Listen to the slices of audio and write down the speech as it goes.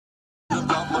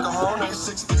We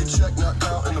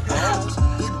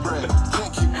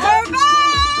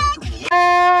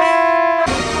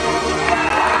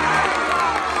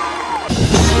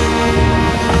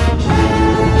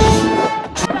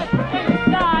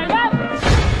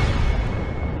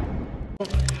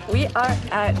are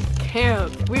at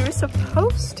camp. We were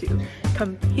supposed to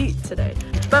compete today,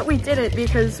 but we didn't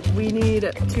because we need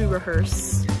to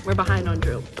rehearse. We're behind on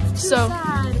drill. So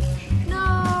sad.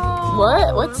 No.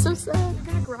 What? What's so sad? I'm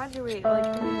gonna graduate like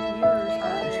 3 years.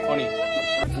 It's funny.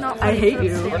 It's not funny. I hate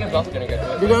you. Brennan's also gonna get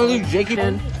to it. We're gonna lose Jakey.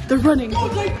 And they're running.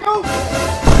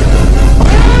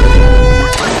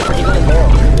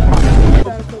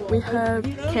 We have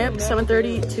camp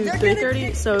 7:30 to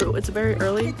 3:30, so it's very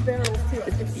early.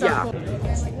 Yeah.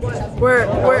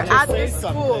 We're at the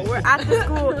school. We're at the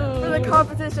school for the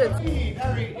competitions.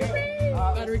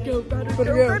 Battery go, battery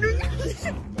go.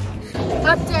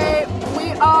 Update.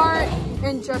 We are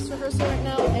in dress rehearsal right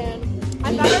now, and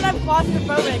I found that I'm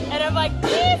claustrophobic, and I'm like,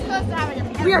 please, supposed to have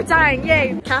it. We are dying,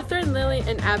 yay! Catherine, Lily,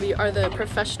 and Abby are the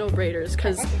professional braiders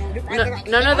because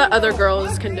none of the other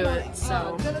girls can do it,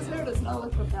 so.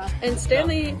 And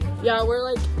Stanley, yeah, we're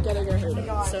like getting our hair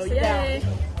done, so yay!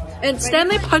 And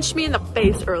Stanley punched me in the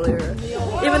face earlier,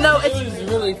 even though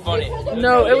it's really funny.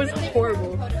 No, it was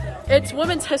horrible. It's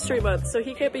Women's History Month, so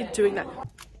he can't be doing that.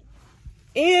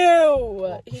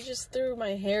 Ew! He just threw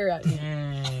my hair at me.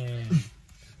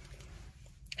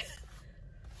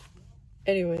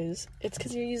 Anyways, it's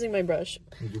because you're using my brush.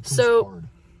 So,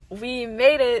 we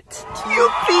made it to Perfect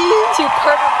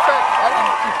Prep.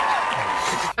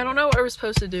 I don't know what we're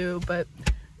supposed to do, but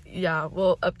yeah,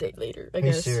 we'll update later, I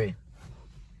guess. Hey Siri,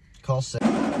 call Siri.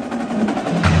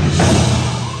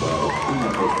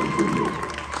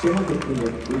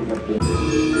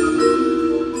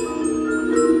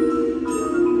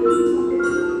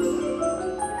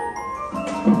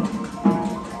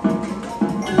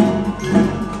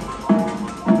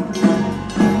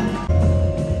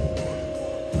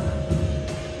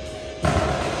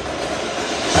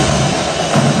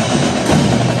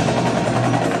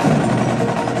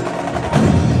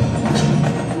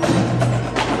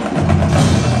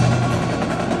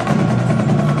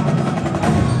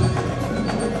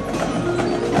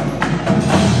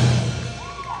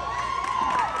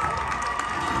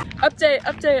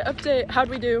 Update. How'd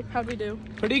we do?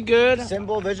 Pretty good.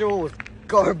 Symbol visual was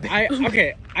garbage.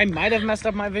 I might have messed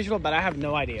up my visual, but I have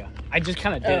no idea. I just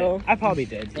kind of did it. I probably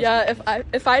did. Yeah,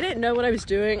 if I didn't know what I was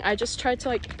doing, I just tried to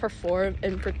like perform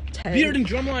and pretend. Bearden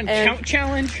drumline count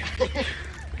challenge.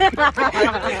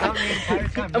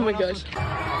 Oh my gosh.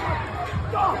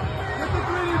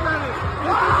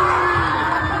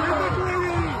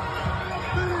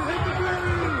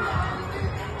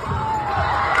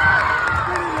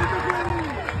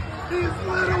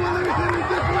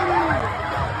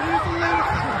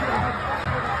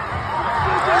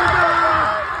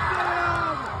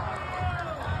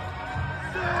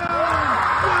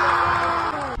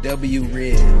 W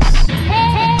Riz.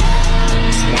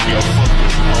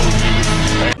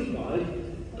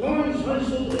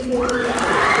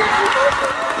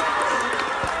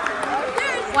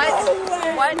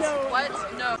 What?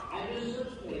 No.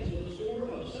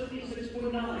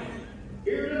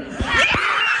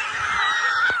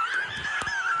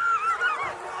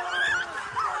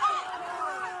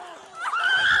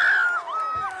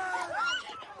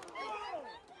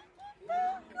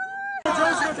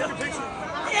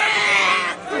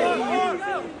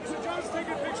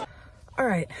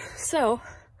 Alright, so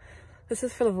this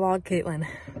is for the vlog, Caitlin,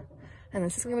 and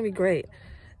this is gonna be great.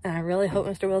 And I really hope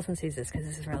Mr. Wilson sees this because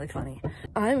this is really funny.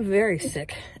 I'm very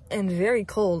sick and very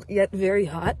cold, yet very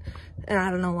hot, and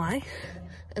I don't know why.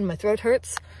 And my throat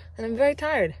hurts, and I'm very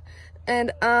tired.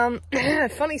 And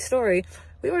funny story,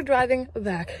 we were driving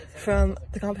back from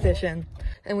the competition,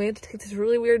 and we had to take this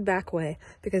really weird back way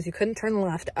because you couldn't turn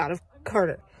left out of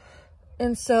Carter.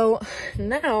 And so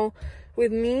now,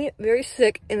 with me very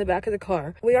sick in the back of the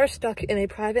car, we are stuck in a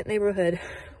private neighborhood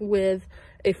with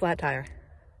a flat tire.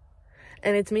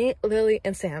 And it's me, Lily,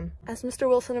 and Sam. As Mr.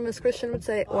 Wilson and Miss Christian would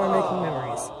say, we're making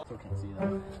memories.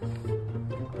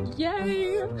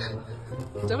 Yay!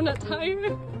 Donut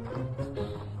tire!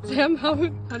 Sam, how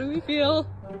do we feel?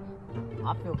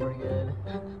 I feel pretty good.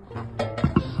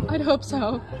 I'd hope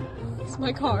so. It's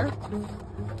my car.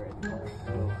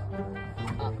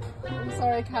 I'm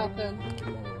sorry, Catherine.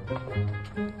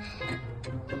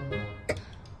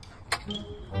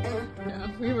 Yeah,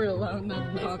 we were alone,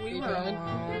 that'd not be good.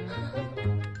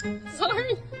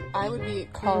 Sorry. I would be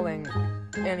calling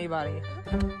anybody.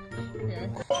 Okay.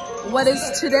 What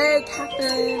is today,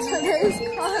 Catherine? Today's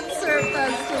concert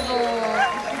festival.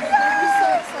 I'm so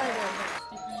excited.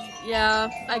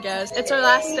 Yeah, I guess. It's our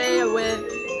last day with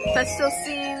festival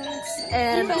scenes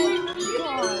and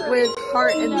with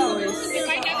heart and voice. If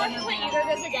I never play either of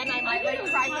this again, I might like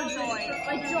cry for joy.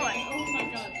 Like joy.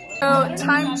 So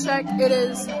time check, it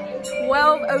is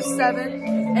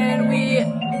 12:07 and we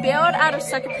bailed out of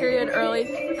second period early,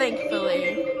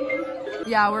 thankfully.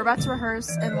 Yeah, we're about to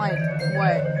rehearse in like,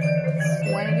 what,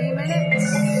 20 minutes?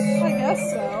 I guess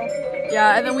so.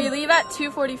 Yeah, and then we leave at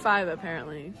 2:45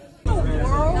 apparently.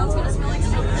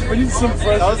 We need some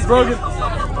fresh.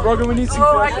 Brogan, we need some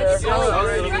fresh air.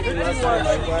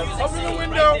 Open the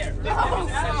window.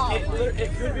 It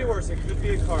could be worse. It could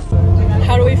be a car.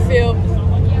 How do we feel?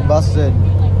 Busted.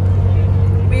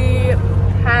 We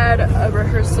had a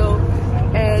rehearsal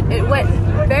and it went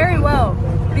very well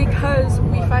because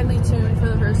we finally tuned for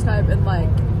the first time in like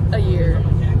a year,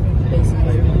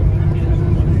 basically.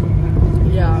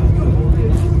 Yeah.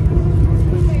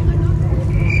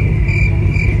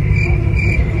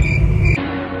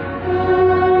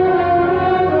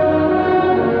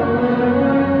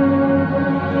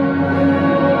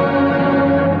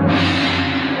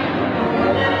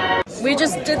 We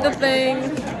just did the thing.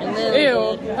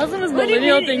 Ew. That's the most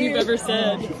millennial thing you've ever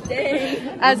said.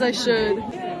 As I should.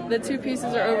 The two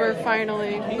pieces are over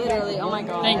finally. Literally, oh my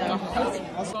god. Thank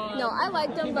God. No, I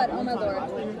liked them, but oh my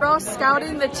lord. We're all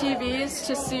scouting the TVs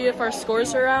to see if our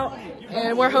scores are out.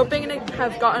 And we're hoping to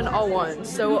have gotten all one.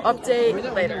 So we'll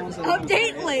update later.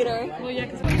 Update later. Well, yeah,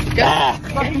 because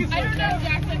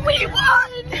We won!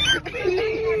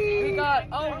 we got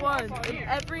all one in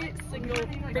every single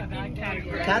freaking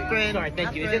category. Catherine. Sorry,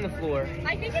 thank you. It's in the floor.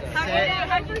 I think it's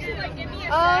like give me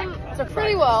a So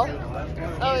pretty well.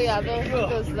 Oh yeah, there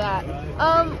goes that.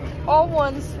 All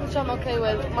ones, which I'm okay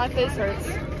with. My face hurts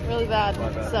really bad.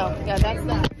 So yeah, that's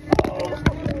that.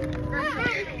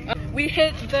 We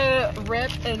hit the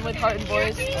rip and with heart and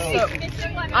voice, so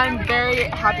I'm very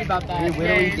happy about that. We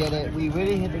really did it. We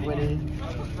really hit the witty.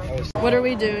 What are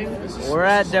we doing? We're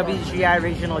at WGI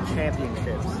Regional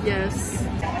Championships. Yes.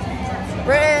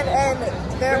 Britton and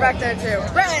they're back there too.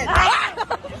 Britton!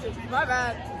 My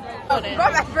bad. Oh,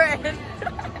 my bad, Britton.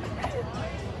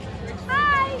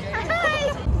 hi!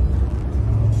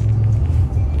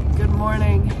 Good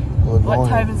morning. Good What morning.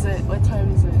 time is it? What time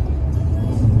is it?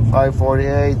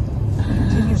 5:48.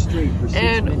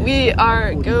 And we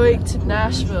are going to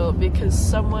Nashville because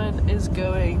someone is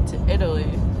going to Italy.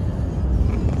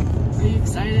 Are you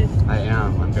excited? I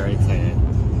am. I'm very excited.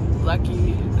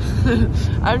 Lucky.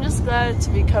 I'm just glad to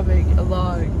be coming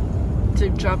along to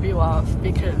drop you off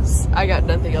because I got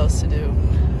nothing else to do.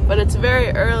 But it's very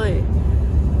early.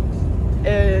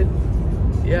 And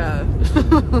yeah.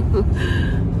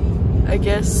 I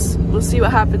guess we'll see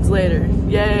what happens later.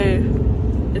 Yay.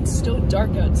 It's still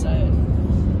dark outside.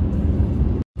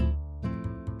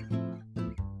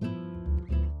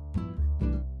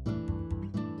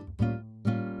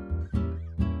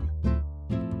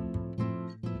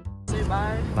 Say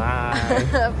bye.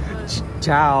 Bye.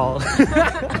 Ciao.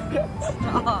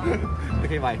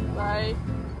 Okay, bye. Bye.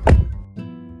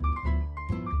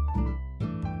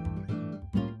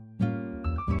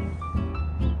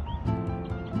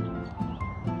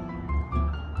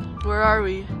 Where are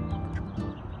we?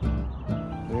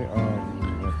 We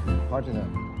are Parthenon.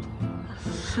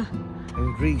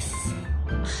 In Greece.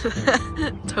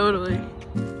 Totally.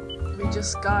 We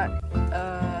just got,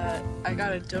 I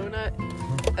got a donut,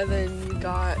 and then you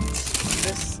got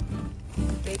this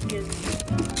bacon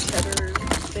cheddar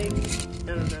thing.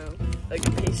 I don't know, like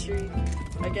a pastry,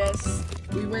 I guess.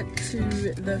 We went to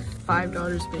the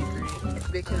 $5 bakery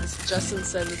because Justin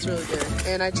said it's really good,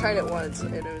 and I tried it once,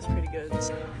 and it was pretty good.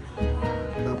 So.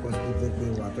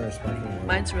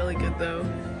 Mine's really good though.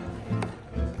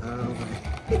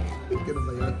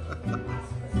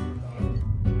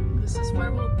 This is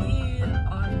where we'll be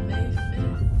on May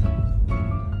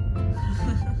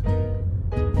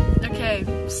 5th. Okay,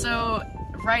 so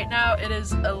right now it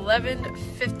is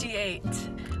 11:58.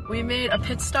 We made a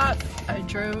pit stop. I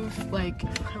drove like,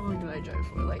 how long did I drive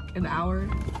for? Like an hour?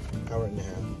 Hour and a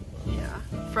half. Yeah,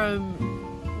 from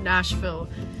Nashville.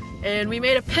 And we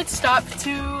made a pit stop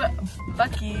to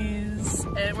Buc-ee's,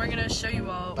 and we're gonna show you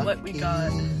all what we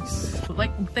got.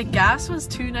 Like, the gas was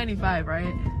 $2.95,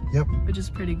 right? Yep. Which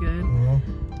is pretty good.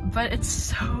 Mm-hmm. But it's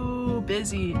so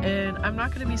busy, and I'm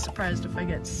not gonna be surprised if I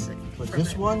get sick. For from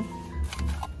this it. one,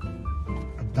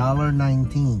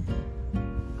 $1.19.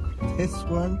 This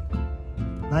one,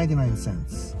 99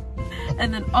 cents.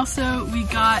 And then also we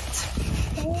got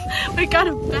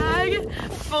a bag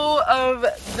full of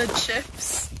the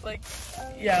chips. Like,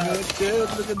 yeah. Good,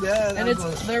 look at that. And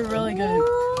they're really good.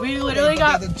 We literally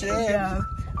got, the chips. yeah.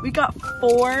 We got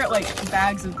 4 like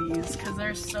bags of these because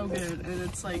they're so good, and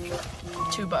it's like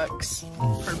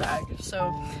 $2 per bag.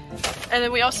 So, and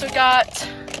then we also got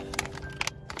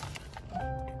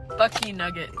Bucky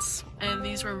nuggets, and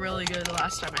these were really good the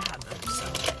last time I had them.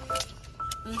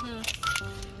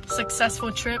 So,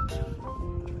 successful trip.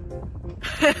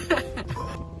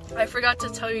 I forgot to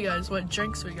tell you guys what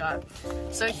drinks we got.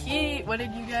 So what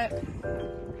did you get?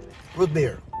 Root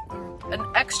beer. An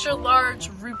extra large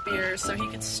root beer so he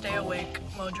could stay awake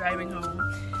while driving home.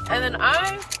 And then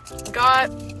I got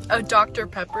a Dr.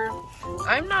 Pepper.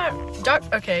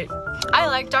 Okay, I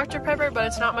like Dr. Pepper, but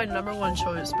it's not my #1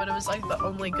 choice, but it was like the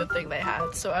only good thing they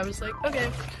had. So I was like,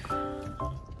 okay.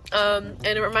 And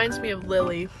it reminds me of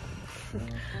Lily.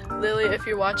 Lily, if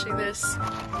you're watching this,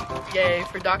 yay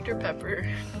for Dr. Pepper.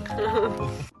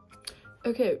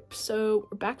 Okay, so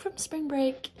we're back from spring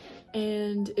break,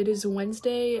 and it is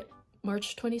Wednesday,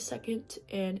 March 22nd,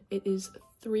 and it is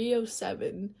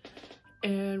 3:07,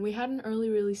 and we had an early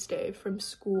release day from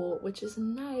school, which is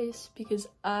nice because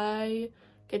I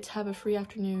get to have a free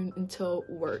afternoon until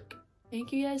work.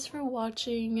 Thank you guys for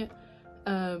watching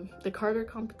the Carter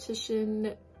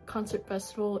competition, concert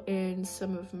festival, and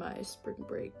some of my spring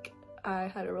break. I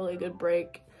had a really good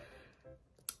break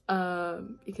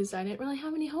because I didn't really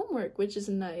have any homework, which is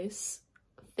nice.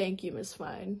 Thank you, Miss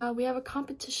Fine. We have a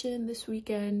competition this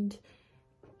weekend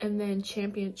and then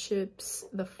championships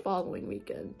the following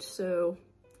weekend. So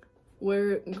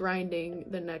we're grinding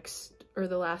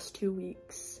the last 2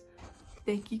 weeks.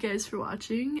 Thank you guys for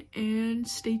watching, and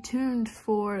stay tuned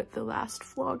for the last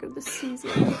vlog of the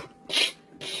season.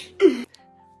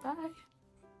 Bye.